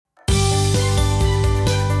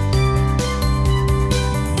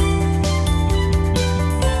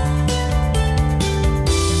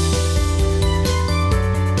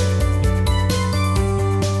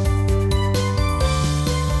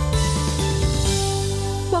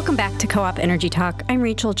Welcome back to Co-op Energy Talk. I'm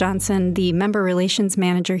Rachel Johnson, the Member Relations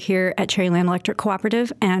Manager here at Cherryland Electric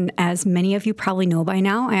Cooperative. And as many of you probably know by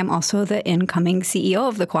now, I am also the incoming CEO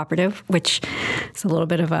of the cooperative, which is a little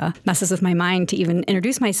bit of a messes with my mind to even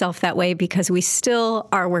introduce myself that way because we still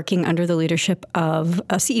are working under the leadership of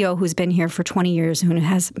a CEO who's been here for 20 years and who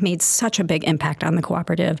has made such a big impact on the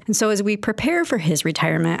cooperative. And so as we prepare for his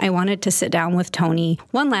retirement, I wanted to sit down with Tony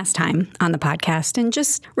one last time on the podcast and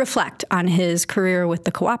just reflect on his career with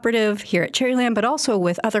the cooperative here at Cherryland, but also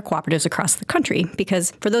with other cooperatives across the country.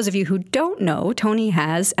 Because for those of you who don't know, Tony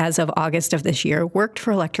has, as of August of this year, worked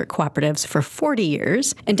for electric cooperatives for 40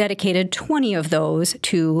 years and dedicated 20 of those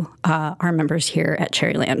to our members here at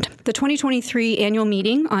Cherryland. The 2023 annual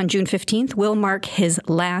meeting on June 15th will mark his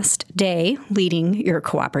last day leading your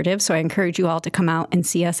cooperative. So I encourage you all to come out and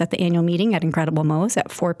see us at the annual meeting at Incredible Mo's at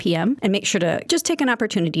 4 p.m. and make sure to just take an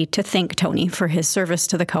opportunity to thank Tony for his service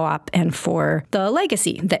to the co-op and for the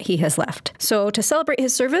legacy that he has left. So to celebrate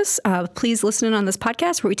his service, please listen in on this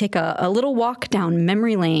podcast where we take a little walk down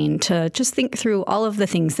memory lane to just think through all of the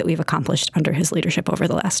things that we've accomplished under his leadership over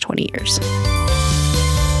the last 20 years.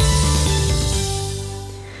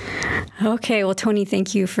 Okay, well, Tony,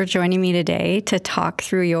 thank you for joining me today to talk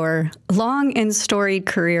through your long and storied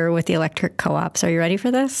career with the electric co-ops. Are you ready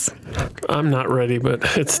for this? I'm not ready,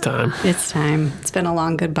 but it's time. It's time. It's been a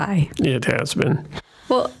long goodbye. It has been.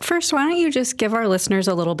 Well, first, why don't you just give our listeners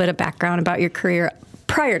a little bit of background about your career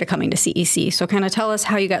prior to coming to CEC? So kind of tell us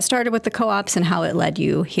how you got started with the co-ops and how it led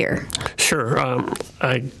you here. Sure.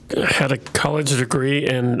 I had a college degree,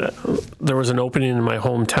 and there was an opening in my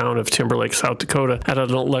hometown of Timberlake, South Dakota, at an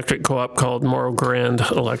electric co-op called Morro Grande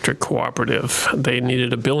Electric Cooperative. They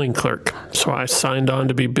needed a billing clerk, so I signed on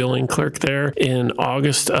to be billing clerk there in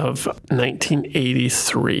August of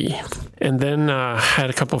 1983. And then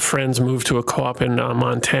had a couple of friends move to a co-op in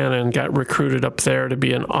Montana and got recruited up there to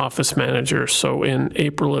be an office manager. So in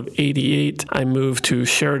April of 88, I moved to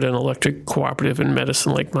Cherryland Electric Cooperative in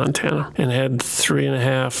Medicine Lake, Montana, and had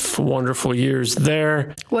 3.5 wonderful years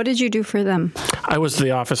there. What did you do for them? I was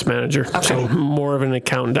the office manager, so more of an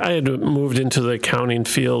accountant. I had moved into the accounting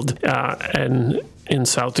field and in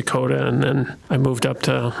South Dakota, and then I moved up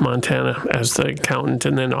to Montana as the accountant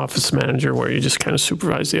and then office manager, where you just kind of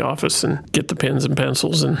supervise the office and get the pens and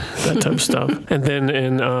pencils and that type of stuff. And then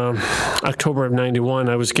in October of 91,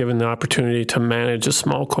 I was given the opportunity to manage a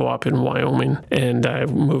small co-op in Wyoming, and I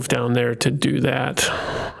moved down there to do that.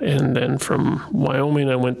 And then from Wyoming,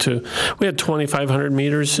 we had 2,500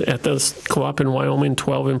 meters at the co-op in Wyoming,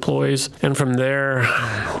 12 employees. And from there,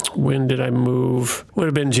 when did I move? Would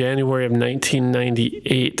have been January of 1998.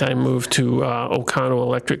 I moved to O'Connell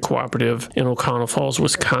Electric Cooperative in O'Connell Falls,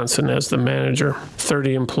 Wisconsin as the manager.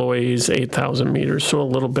 30 employees, 8,000 meters, so a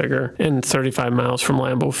little bigger, and 35 miles from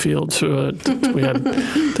Lambeau Field. So we had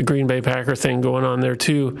the Green Bay Packer thing going on there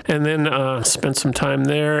too. And then spent some time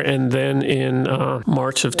there. And then in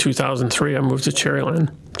March of 2003, I moved to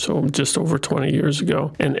Cherryland. So just over 20 years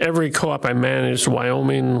ago. And every co-op I managed,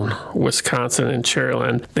 Wyoming, Wisconsin, and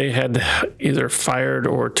Cherryland, they had either fired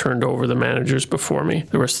or turned over the managers before me.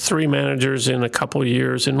 There was 3 managers in a couple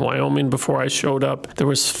years in Wyoming before I showed up. There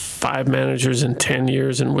was 5 managers in 10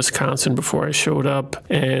 years in Wisconsin before I showed up.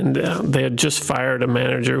 And they had just fired a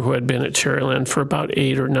manager who had been at Cherryland for about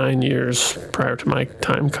 8 or 9 years prior to my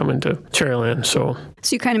time coming to Cherryland. So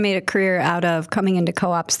you kind of made a career out of coming into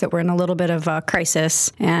co-ops that were in a little bit of a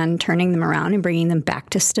crisis and turning them around and bringing them back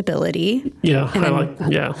to stability. Yeah,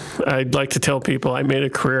 I'd like to tell people I made a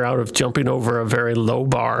career out of jumping over a very low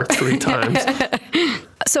bar 3 times.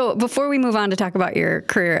 So before we move on to talk about your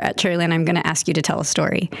career at Cherryland, I'm going to ask you to tell a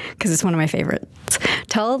story because it's one of my favorites.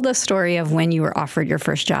 Tell the story of when you were offered your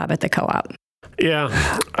first job at the co-op. Yeah,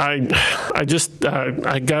 I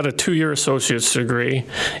got a 2-year associate's degree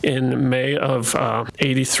in May of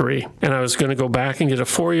 83, and I was going to go back and get a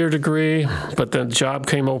 4-year degree, but the job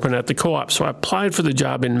came open at the co-op. So I applied for the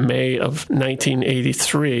job in May of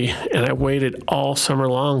 1983, and I waited all summer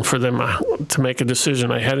long for them to make a decision.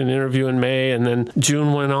 I had an interview in May, and then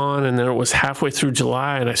June went on, and then it was halfway through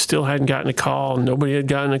July, and I still hadn't gotten a call. Nobody had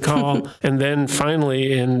gotten a call. And then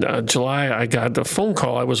finally in July, I got a phone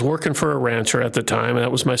call. I was working for a rancher at the time, and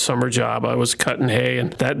that was my summer job. I was cutting hay,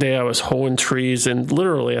 and that day I was hoeing trees, and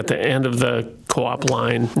literally at the end of the co-op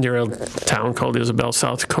line near a town called Isabel,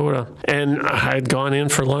 South Dakota. And I had gone in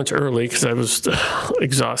for lunch early because I was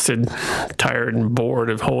exhausted, tired, and bored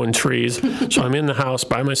of hoeing trees. So I'm in the house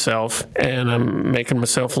by myself, and I'm making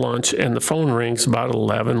myself lunch, and the phone rings about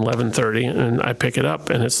 11:30, and I pick it up,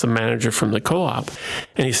 and it's the manager from the co-op.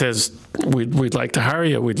 And he says, we'd like to hire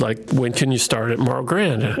you. When can you start at Morro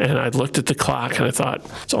Grande? And I looked at the clock. o'clock, and I thought,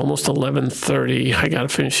 it's almost 11:30. I got to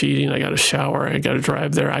finish eating. I got to shower. I got to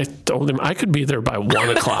drive there. I told him I could be there by 1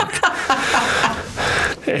 o'clock.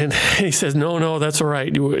 And he says, no, that's all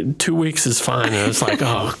right. 2 weeks is fine. And I was like,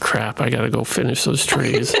 oh, crap, I got to go finish those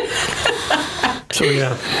trees. So,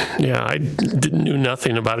 I knew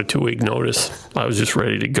nothing about a 2-week notice. I was just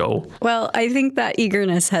ready to go. Well, I think that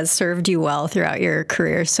eagerness has served you well throughout your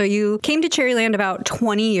career. So you came to Cherryland about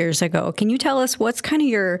 20 years ago. Can you tell us what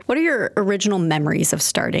are your original memories of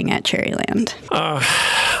starting at Cherryland?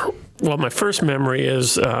 Well, my first memory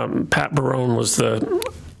is Pat Barone was the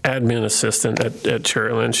admin assistant at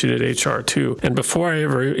Cherryland. She did HR too. And before I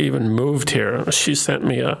ever even moved here, she sent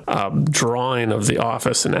me a drawing of the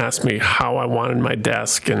office and asked me how I wanted my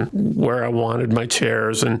desk and where I wanted my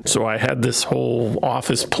chairs. And so I had this whole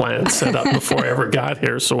office plan set up before I ever got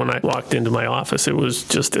here. So when I walked into my office, it was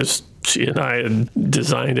just as she and I had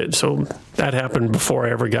designed it. So that happened before I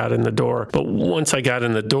ever got in the door. But once I got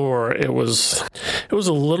in the door, it was a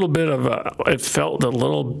little bit it felt a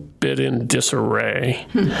little bit in disarray.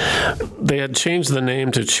 They had changed the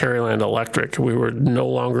name to Cherryland Electric. We were no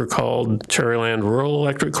longer called Cherryland Rural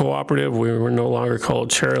Electric Cooperative. We were no longer called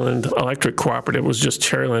Cherryland Electric Cooperative. It was just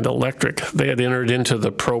Cherryland Electric. They had entered into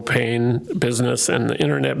the propane business and the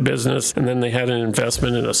internet business, and then they had an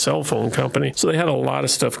investment in a cell phone company. So they had a lot of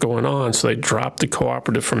stuff going on. So they dropped the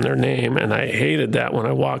cooperative from their name, and I hated that when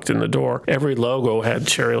I walked in the door. Every logo had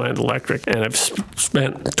Cherryland Electric, and I've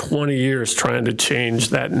spent 20 years trying to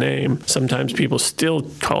change that name. Sometimes people still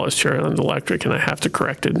call us Cherryland Electric, and I have to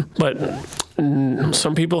correct it. But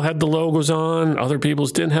some people had the logos on, other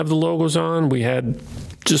people's didn't have the logos on. We had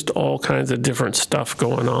just all kinds of different stuff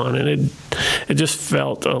going on, and it just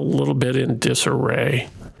felt a little bit in disarray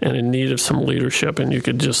and in need of some leadership, and you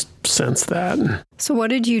could just sense that. So what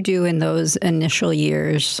did you do in those initial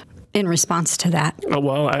years in response to that?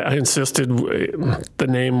 Well, I insisted the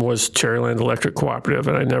name was Cherryland Electric Cooperative,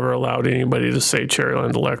 and I never allowed anybody to say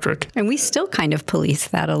Cherryland Electric. And we still kind of police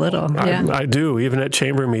that a little. Yeah. I do. Even at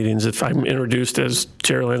chamber meetings, if I'm introduced as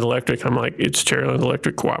Cherryland Electric, I'm like, it's Cherryland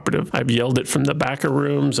Electric Cooperative. I've yelled it from the back of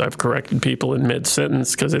rooms. I've corrected people in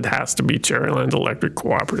mid-sentence because it has to be Cherryland Electric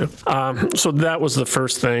Cooperative. So that was the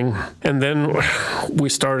first thing. And then we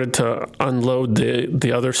started to unload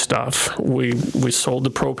the other stuff. We sold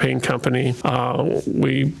the propane company.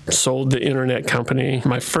 We sold the internet company.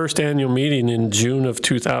 My first annual meeting in June of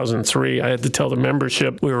 2003, I had to tell the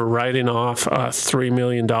membership we were writing off a $3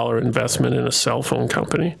 million investment in a cell phone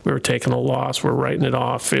company. We were taking a loss. We're writing it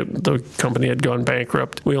off. The company had gone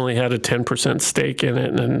bankrupt. We only had a 10% stake in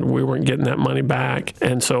it, and we weren't getting that money back.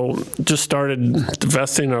 And so just started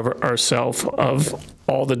divesting of ourselves of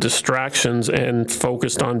all the distractions and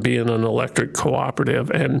focused on being an electric cooperative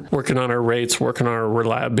and working on our rates, working on our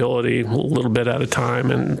reliability a little bit at a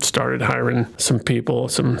time, and started hiring some people,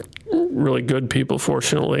 some really good people,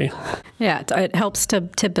 fortunately. Yeah, it helps to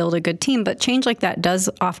build a good team, but change like that does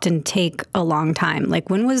often take a long time. Like,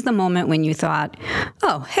 when was the moment when you thought,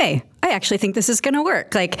 oh, hey, I actually think this is going to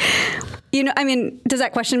work? Like, I mean, does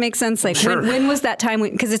that question make sense? Like, sure. when was that time?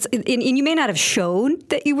 Because and you may not have shown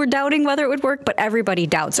that you were doubting whether it would work, but everybody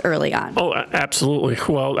doubts early on. Oh, absolutely.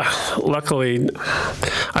 Well, luckily,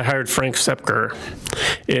 I hired Frank Sepker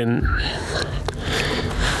in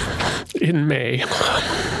May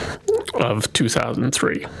of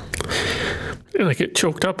 2003. And I get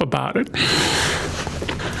choked up about it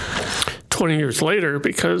 20 years later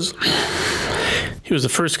because he was the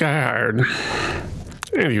first guy I hired.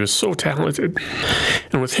 And he was so talented.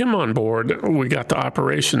 And with him on board, we got the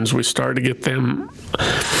operations. We started to get them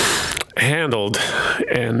handled.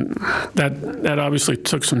 And that obviously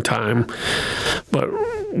took some time. But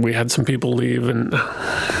we had some people leave, and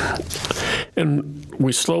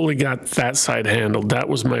we slowly got that side handled. That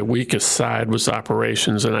was my weakest side, was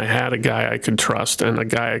operations, and I had a guy I could trust and a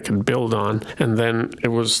guy I could build on. And then it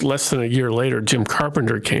was less than a year later, Jim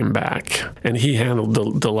Carpenter came back, and he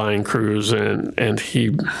handled the line crews, and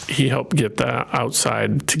he helped get the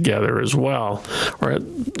outside together as well, or at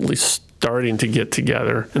least starting to get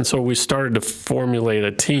together. And so we started to formulate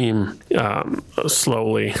a team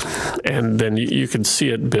slowly, and then you could see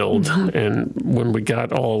it build. Mm-hmm. And when we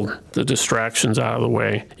got all the distractions out of the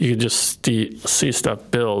way, you could just see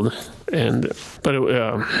stuff build. But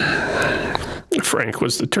Frank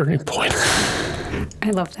was the turning point.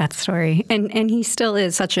 I love that story. And he still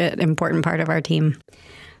is such an important part of our team.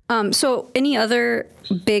 So any other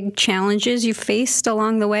big challenges you faced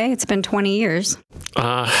along the way? It's been 20 years.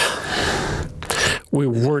 we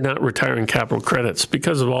were not retiring capital credits.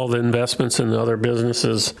 Because of all the investments in the other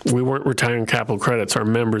businesses, we weren't retiring capital credits. Our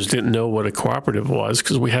members didn't know what a cooperative was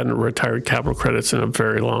because we hadn't retired capital credits in a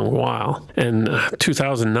very long while. And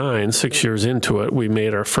 2009, 6 years into it, we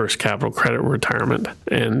made our first capital credit retirement.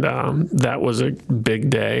 And that was a big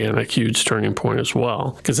day and a huge turning point as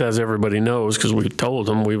well. Because as everybody knows, because we told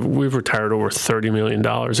them, we've retired over $30 million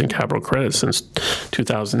in capital credits since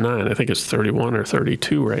 2009. I think it's 31 or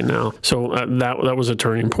 32 right now. So that was a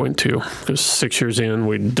turning point too. Because 6 years in,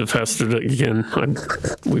 we divested it again.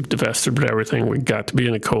 We've divested everything. We got to be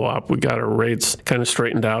in a co-op. We got our rates kind of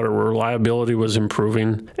straightened out. Our reliability was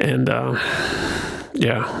improving. And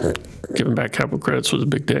giving back capital credits was a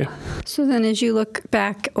big day. So then as you look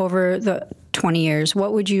back over the 20 years,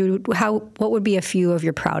 what would be a few of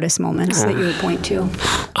your proudest moments that you would point to?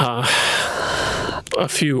 A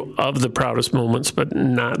few of the proudest moments, but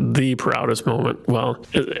not the proudest moment. Well,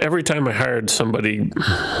 every time I hired somebody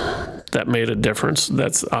that made a difference,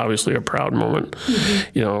 that's obviously a proud moment.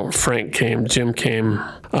 Mm-hmm. You know, Frank came, Jim came,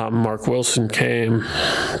 Mark Wilson came,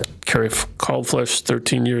 Carrie Caldflesh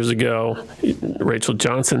 13 years ago, Rachel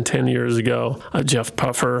Johnson 10 years ago, Jeff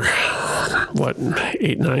Puffer,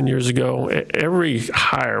 8-9 years ago. Every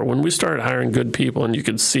hire, when we started hiring good people and you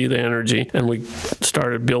could see the energy and we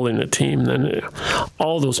started building a team, then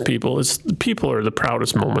all those people are the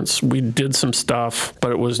proudest moments. We did some stuff,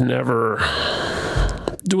 but it was never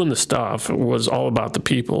doing the stuff. It was all about the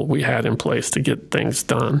people we had in place to get things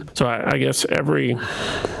done. So I guess every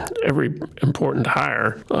important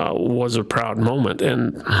hire was a proud moment.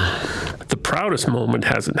 And the proudest moment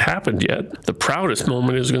hasn't happened yet. The proudest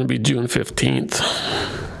moment is going to be June 15th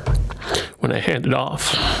when I hand it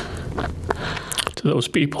off to those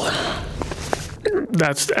people.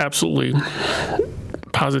 That's absolutely,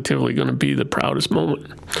 positively going to be the proudest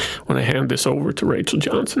moment when I hand this over to Rachel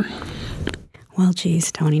Johnson. Well,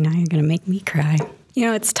 geez, Tony, now you're going to make me cry. You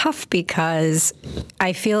know, it's tough because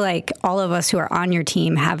I feel like all of us who are on your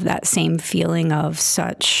team have that same feeling of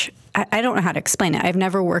such, I don't know how to explain it. I've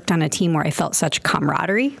never worked on a team where I felt such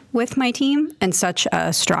camaraderie with my team and such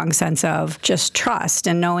a strong sense of just trust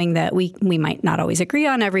and knowing that we might not always agree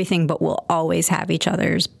on everything, but we'll always have each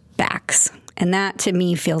other's backs. And that to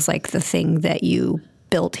me feels like the thing that you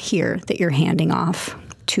built here that you're handing off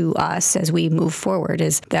to us as we move forward,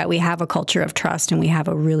 is that we have a culture of trust and we have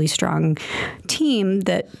a really strong team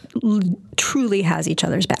that truly has each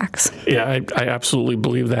other's backs. Yeah, I absolutely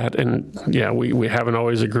believe that. And yeah, we haven't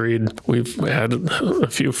always agreed. We've had a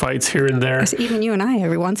few fights here and there. Even you and I,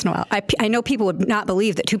 every once in a while. I know people would not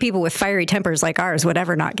believe that two people with fiery tempers like ours would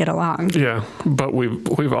ever not get along. Yeah, but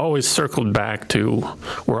we've always circled back to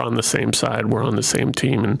we're on the same side, we're on the same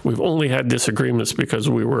team, and we've only had disagreements because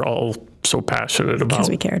we were all so passionate about. Because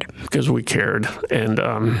we cared.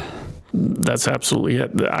 And that's absolutely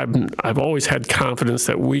it. I've always had confidence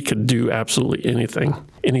that we could do absolutely anything.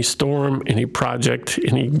 Any storm, any project,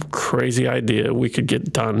 any crazy idea we could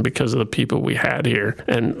get done because of the people we had here,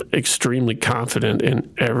 and extremely confident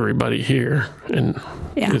in everybody here. And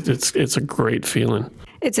it's a great feeling.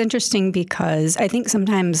 It's interesting because I think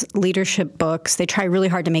sometimes leadership books, they try really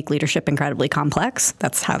hard to make leadership incredibly complex.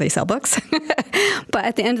 That's how they sell books. But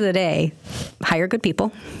at the end of the day, hire good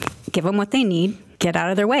people, give them what they need, get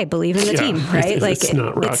out of their way, believe in the team, right? It's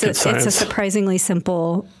not rocket science. It's a surprisingly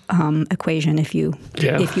simple equation if you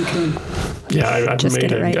can. Yeah, I've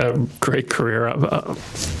made right. a great career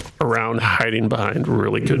around hiding behind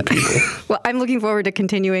really good people. Well, I'm looking forward to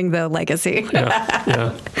continuing the legacy.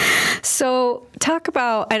 Yeah. So talk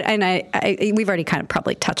about, and we've already kind of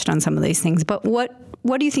probably touched on some of these things, but what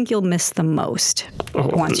do you think you'll miss the most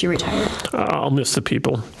once you retire? I'll miss the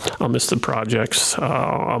people. I'll miss the projects.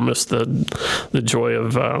 I'll miss the joy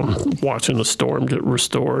of watching a storm get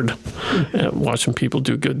restored, and watching people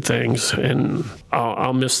do good things. And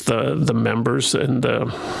I'll miss the members. And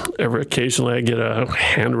occasionally I get a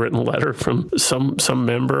handwritten letter from some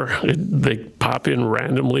member. They pop in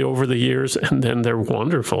randomly over the years, and then they're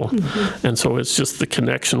wonderful. Mm-hmm. And so it's just the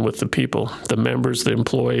connection with the people, the members, the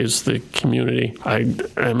employees, the community. I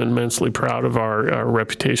am immensely proud of our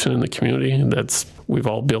reputation in the community. We've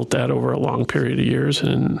all built that over a long period of years,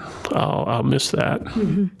 and I'll miss that.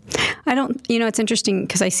 Mm-hmm. It's interesting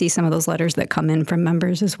because I see some of those letters that come in from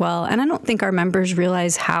members as well, and I don't think our members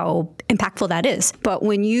realize how impactful that is. But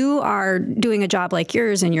when you are doing a job like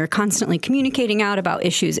yours and you're constantly communicating out about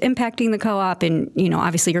issues impacting the co-op, and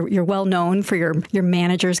obviously you're well known for your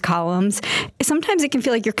manager's columns, sometimes it can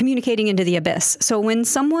feel like you're communicating into the abyss. So when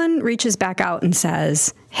someone reaches back out and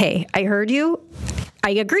says, "Hey, I heard you.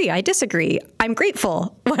 I agree. I disagree. I'm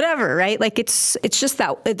grateful," whatever, right? Like it's just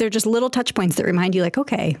that they're just little touch points that remind you, like,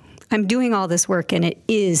 okay, I'm doing all this work and it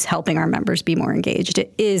is helping our members be more engaged.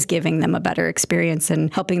 It is giving them a better experience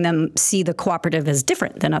and helping them see the cooperative as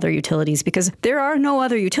different than other utilities, because there are no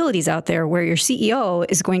other utilities out there where your CEO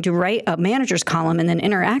is going to write a manager's column and then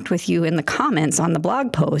interact with you in the comments on the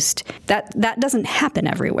blog post. That doesn't happen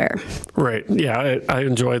everywhere. Right. Yeah, I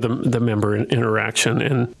enjoy the member interaction.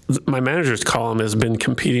 And my manager's column has been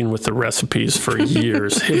competing with the recipes for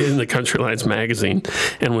years in the Country Lines magazine.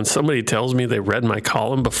 And when somebody tells me they read my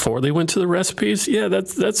column before they went to the recipes, yeah,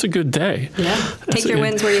 that's a good day. Yeah. Take your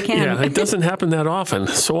wins where you can. Yeah, it doesn't happen that often.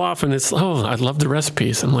 So often it's, oh, I love the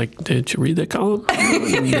recipes. I'm like, did you read that column?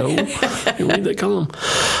 No, you read that column.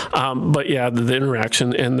 But yeah, the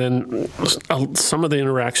interaction, and then some of the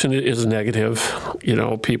interaction is negative. You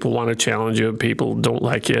know, people want to challenge you, people don't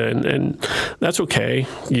like you, and that's okay.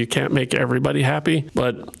 You can't make everybody happy,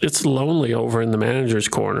 but it's lonely over in the manager's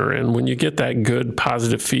corner. And when you get that good,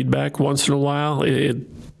 positive feedback once in a while,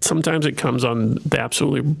 sometimes it comes on the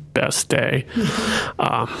absolutely best day,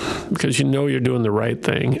 because you know you're doing the right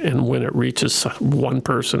thing. And when it reaches one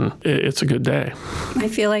person, it's a good day. I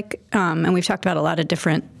feel like, and we've talked about a lot of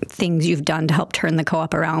different things you've done to help turn the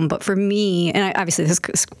co-op around. But for me, and obviously this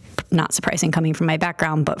is not surprising coming from my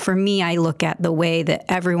background, but for me, I look at the way that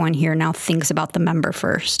everyone here now thinks about the member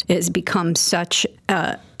first. It has become such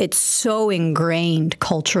it's so ingrained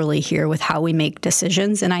culturally here with how we make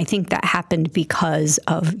decisions. And I think that happened because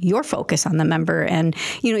of your focus on the member. And,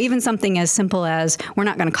 you know, even something as simple as, we're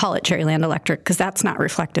not going to call it Cherryland Electric because that's not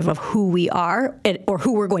reflective of who we are or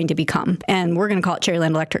who we're going to become. And we're going to call it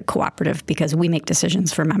Cherryland Electric Cooperative because we make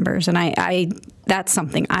decisions for members. And I that's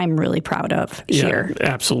something I'm really proud of here. Yeah,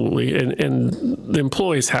 absolutely. And the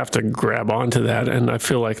employees have to grab onto that, and I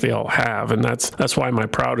feel like they all have. And that's why my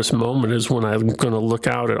proudest moment is when I'm going to look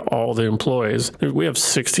out at all the employees. We have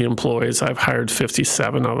 60 employees. I've hired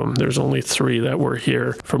 57 of them. There's only 3 that were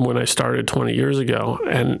here from when I started 20 years ago,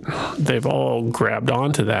 and they've all grabbed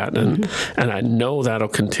onto that. And I know that'll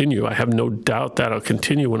continue. I have no doubt that'll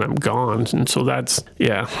continue when I'm gone. And so that's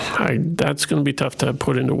going to be tough to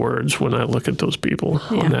put into words when I look at those people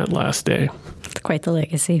on that last day. It's quite the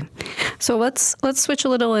legacy. So let's switch a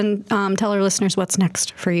little and tell our listeners what's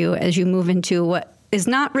next for you as you move into what is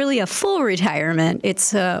not really a full retirement.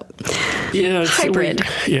 It's a hybrid.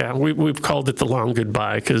 We've called it the long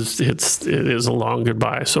goodbye because it is a long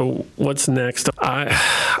goodbye. So what's next? I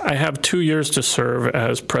have 2 years to serve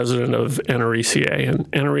as president of NRECA, and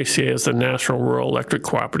NRECA is the National Rural Electric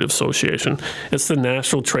Cooperative Association. It's the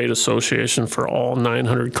national trade association for all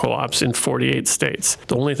 900 co-ops in 48 states.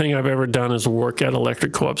 The only thing I've ever done is work at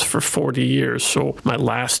electric co-ops for 40 years. So my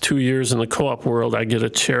last 2 years in the co-op world, I get to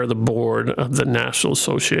chair the board of the National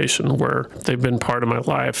Association, where they've been part of my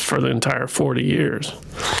life for the entire 40 years.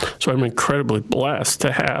 So I'm incredibly blessed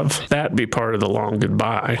to have that be part of the long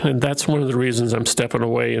goodbye. And that's one of the reasons I'm stepping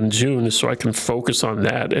away in June, is so I can focus on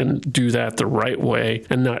that and do that the right way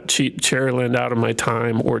and not cheat Cherryland out of my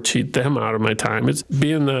time or cheat them out of my time. It's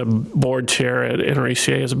being the board chair at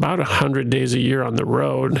NRECA is about 100 days a year on the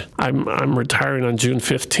road. I'm retiring on June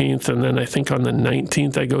 15th, and then I think on the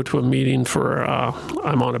 19th I go to a meeting for,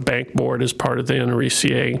 I'm on a bank board as part of the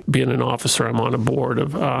NRECA. Being an officer, I'm on a board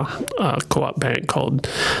of a co-op bank called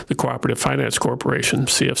the Cooperative Finance Corporation,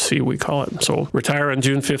 CFC we call it. So retire on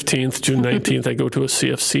June 15th, June 19th, I go to a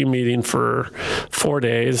CFC meeting for 4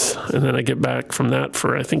 days, and then I get back from that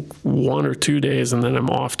for I think 1 or 2 days, and then I'm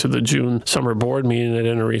off to the June summer board meeting at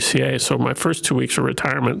NRECA. So my first 2 weeks of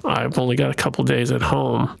retirement, I've only got a couple days at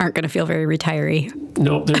home. Aren't going to feel very retiree.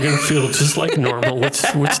 No, they're going to feel just like normal, which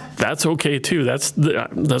that's okay too. That's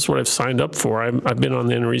what I've signed up for. I've been on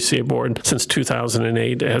the NRECA board since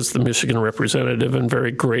 2008 as the Michigan representative, and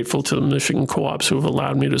very grateful to the Michigan co-ops who have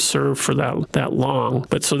allowed me to serve for that long.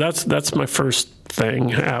 But so that's my first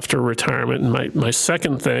thing after retirement. And my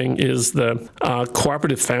second thing is the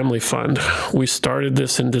Cooperative Family Fund. We started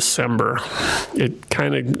this in December. It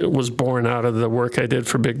kind of was born out of the work I did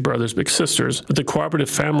for Big Brothers Big Sisters. But the Cooperative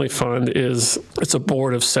Family Fund it's a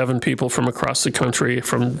board of 7 people from across the country,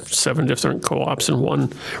 from 7 different co-ops and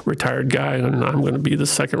 1 retired guy, and I'm going to be the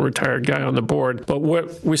second retired guy on the board. But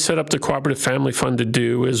what we set up the Cooperative Family Fund to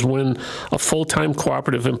do is, when a full-time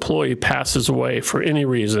cooperative employee passes away for any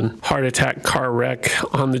reason, heart attack, car wreck,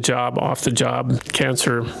 on the job, off the job,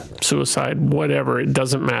 cancer, suicide, whatever, it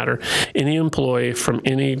doesn't matter. Any employee from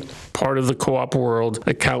any part of the co-op world,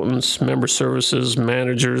 accountants, member services,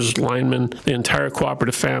 managers, linemen, the entire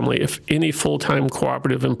cooperative family, if any full-time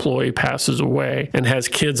cooperative employee passes away and has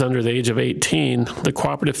kids under the age of 18, the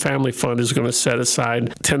Cooperative Family Fund is going to set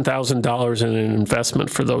aside $10,000 in an investment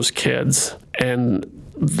for those kids. And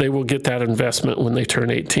they will get that investment when they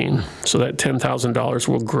turn 18. So that $10,000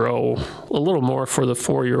 will grow a little more for the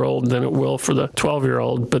 4-year-old than it will for the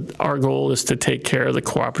 12-year-old. But our goal is to take care of the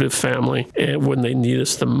cooperative family when they need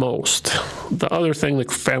us the most. The other thing the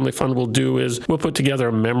Family Fund will do is we'll put together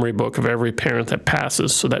a memory book of every parent that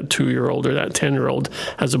passes. So that 2-year-old or that 10-year-old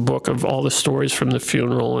has a book of all the stories from the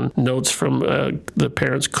funeral and notes from the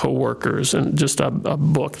parents' coworkers, and just a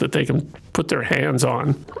book that they can put their hands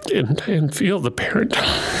on and feel the parent.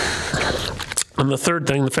 And the third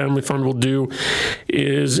thing the Family Fund will do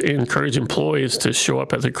is encourage employees to show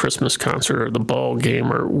up at the Christmas concert or the ball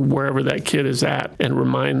game or wherever that kid is at, and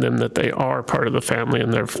remind them that they are part of the family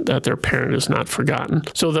and that their parent is not forgotten.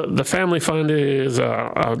 So the Family Fund is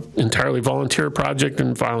an entirely volunteer project,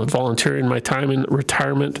 and volunteering my time in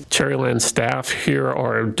retirement. Cherryland staff here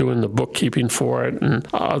are doing the bookkeeping for it, and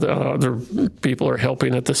other people are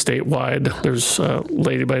helping at the statewide. There's a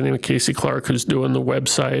lady by the name of Casey Clark who's doing the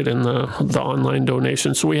website and the online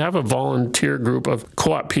donations. So we have a volunteer group of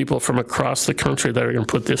co-op people from across the country that are going to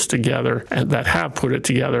put this together and that have put it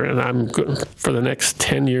together. And I'm for the next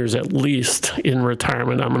 10 years at least in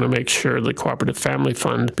retirement, I'm going to make sure the Cooperative Family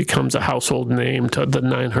Fund becomes a household name to the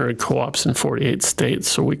 900 co-ops in 48 states,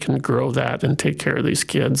 so we can grow that and take care of these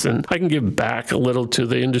kids. And I can give back a little to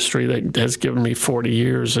the industry that has given me 40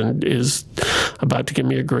 years and is about to give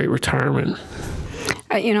me a great retirement.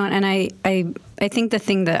 And I think the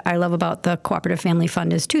thing that I love about the Cooperative Family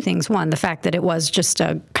Fund is two things. One, the fact that it was just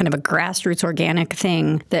a kind of a grassroots organic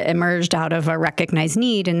thing that emerged out of a recognized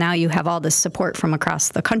need, and now you have all this support from across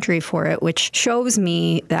the country for it, which shows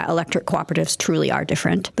me that electric cooperatives truly are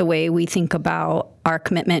different. The way we think about our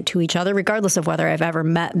commitment to each other, regardless of whether I've ever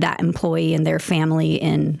met that employee and their family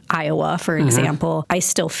in Iowa, for example, I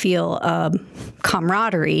still feel a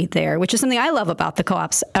camaraderie there, which is something I love about the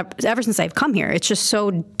co-ops ever since I've come here. It's just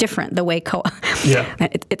so different the way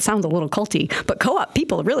it sounds a little culty, but co-op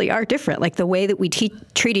people really are different. Like the way that we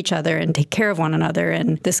treat each other and take care of one another,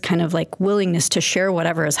 and this kind of like willingness to share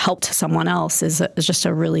whatever has helped someone else is just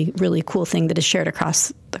a really, really cool thing that is shared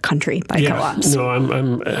across the country by co-ops. No,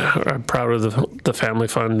 I'm proud of the Family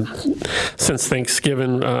Fund. Since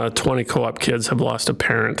Thanksgiving, 20 co-op kids have lost a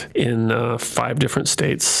parent in 5 different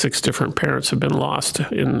states. 6 different parents have been lost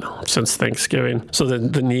since Thanksgiving. So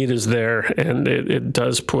the need is there, and it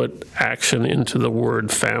does put action into the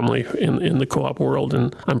word family in the co-op world,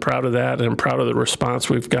 and I'm proud of that, and I'm proud of the response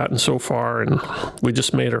we've gotten so far. And we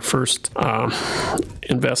just made our first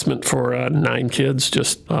investment for 9 kids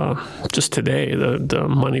just today.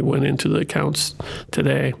 The money went into the accounts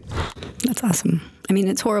today. That's awesome. I mean,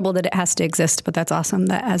 it's horrible that it has to exist, but that's awesome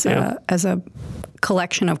that as a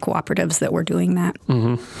collection of cooperatives that we're doing that.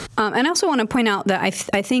 And I also want to point out that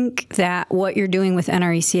I think that what you're doing with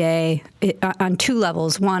NRECA on 2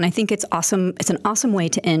 levels. One, I think it's awesome. It's an awesome way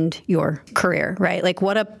to end your career, right? Like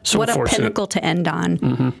what a pinnacle to end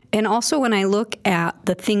on. And also when I look at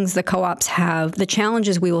the things the co-ops have, the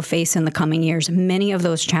challenges we will face in the coming years, many of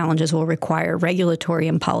those challenges will require regulatory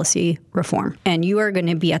and policy reform. And you are going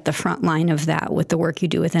to be at the front line of that with the work you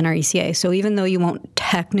do with NRECA. So even though you won't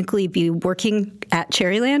technically be working at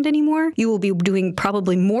Cherryland anymore, you will be doing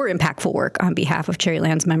probably more impactful work on behalf of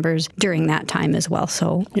Cherryland's members during that time as well.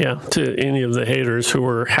 So to any of the haters who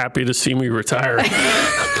are happy to see me retire,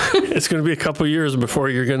 it's going to be a couple of years before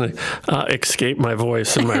you're going to escape my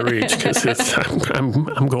voice and my reach, because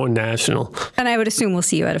I'm going national. And I would assume we'll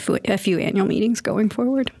see you at a few annual meetings going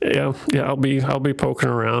forward. Yeah, I'll be poking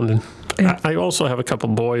around. And I also have a couple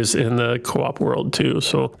boys in the co-op world too,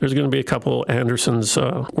 so there's going to be a couple Andersons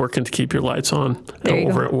working to keep your lights on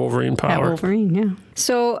over at Wolverine Power. At Wolverine, yeah.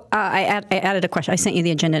 So I added a question. I sent you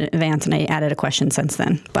the agenda in advance, and I added a question since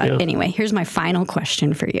then. But anyway, here's my final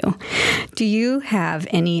question for you. Do you have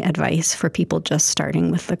any advice for people just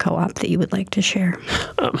starting with the co-op that you would like to share?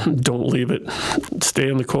 Don't leave it. Stay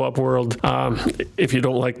in the co-op world. If you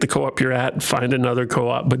don't like the co-op you're at, find another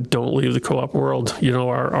co-op, but don't leave the co-op world. You know,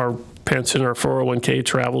 our pension or 401k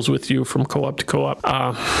travels with you from co-op to co-op.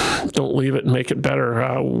 Don't leave it and make it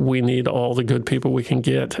better. We need all the good people we can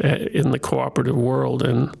get in the cooperative world,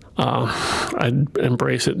 and I'd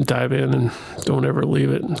embrace it and dive in, and don't ever leave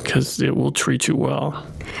it, because it will treat you well.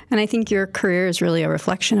 And I think your career is really a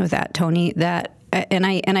reflection of that, Tony, that and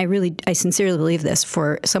I sincerely believe this,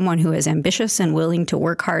 for someone who is ambitious and willing to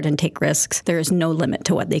work hard and take risks, there is no limit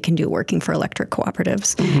to what they can do working for electric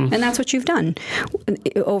cooperatives. Mm-hmm. And that's what you've done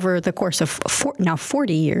over the course of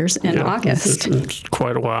 40 years in August. It's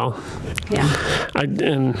quite a while. Yeah.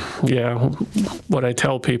 What I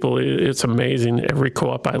tell people, it's amazing. Every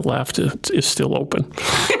co-op I left is still open.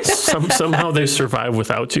 Somehow they survive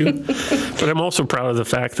without you. But I'm also proud of the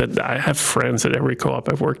fact that I have friends at every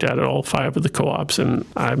co-op I've worked at all 5 of the co-ops, and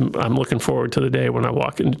I'm looking forward to the day when I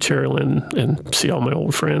walk into Cherryland and see all my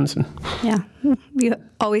old friends. And you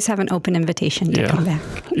always have an open invitation to come back.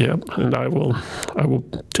 Yeah, and I will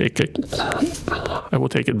take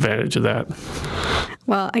advantage of that.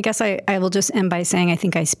 Well, I guess I will just end by saying I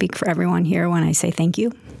think I speak for everyone here when I say thank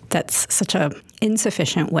you. That's such a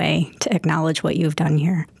insufficient way to acknowledge what you've done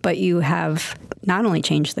here. But you have not only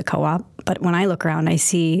changed the co-op, but when I look around, I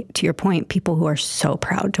see, to your point, people who are so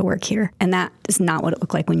proud to work here. And that is not what it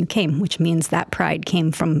looked like when you came, which means that pride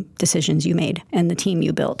came from decisions you made and the team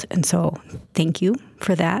you built. And so thank you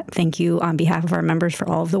for that. Thank you on behalf of our members for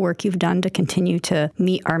all of the work you've done to continue to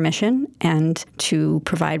meet our mission and to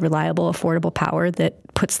provide reliable, affordable power that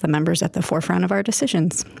puts the members at the forefront of our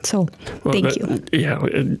decisions. So thank you. Yeah,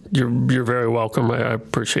 you're very welcome. I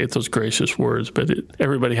appreciate those gracious words, but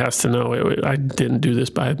everybody has to know I didn't do this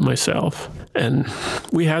by myself. And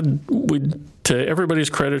to everybody's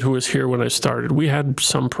credit who was here when I started, we had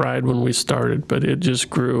some pride when we started, but it just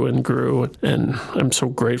grew and grew. And I'm so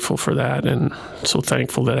grateful for that and so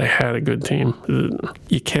thankful that I had a good team.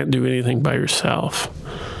 You can't do anything by yourself.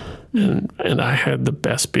 And I had the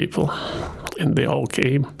best people, and they all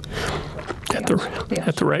came at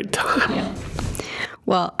the right time. Yeah.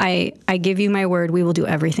 Well, I give you my word, we will do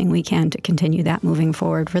everything we can to continue that moving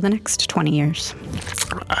forward for the next 20 years.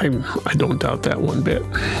 I don't doubt that one bit.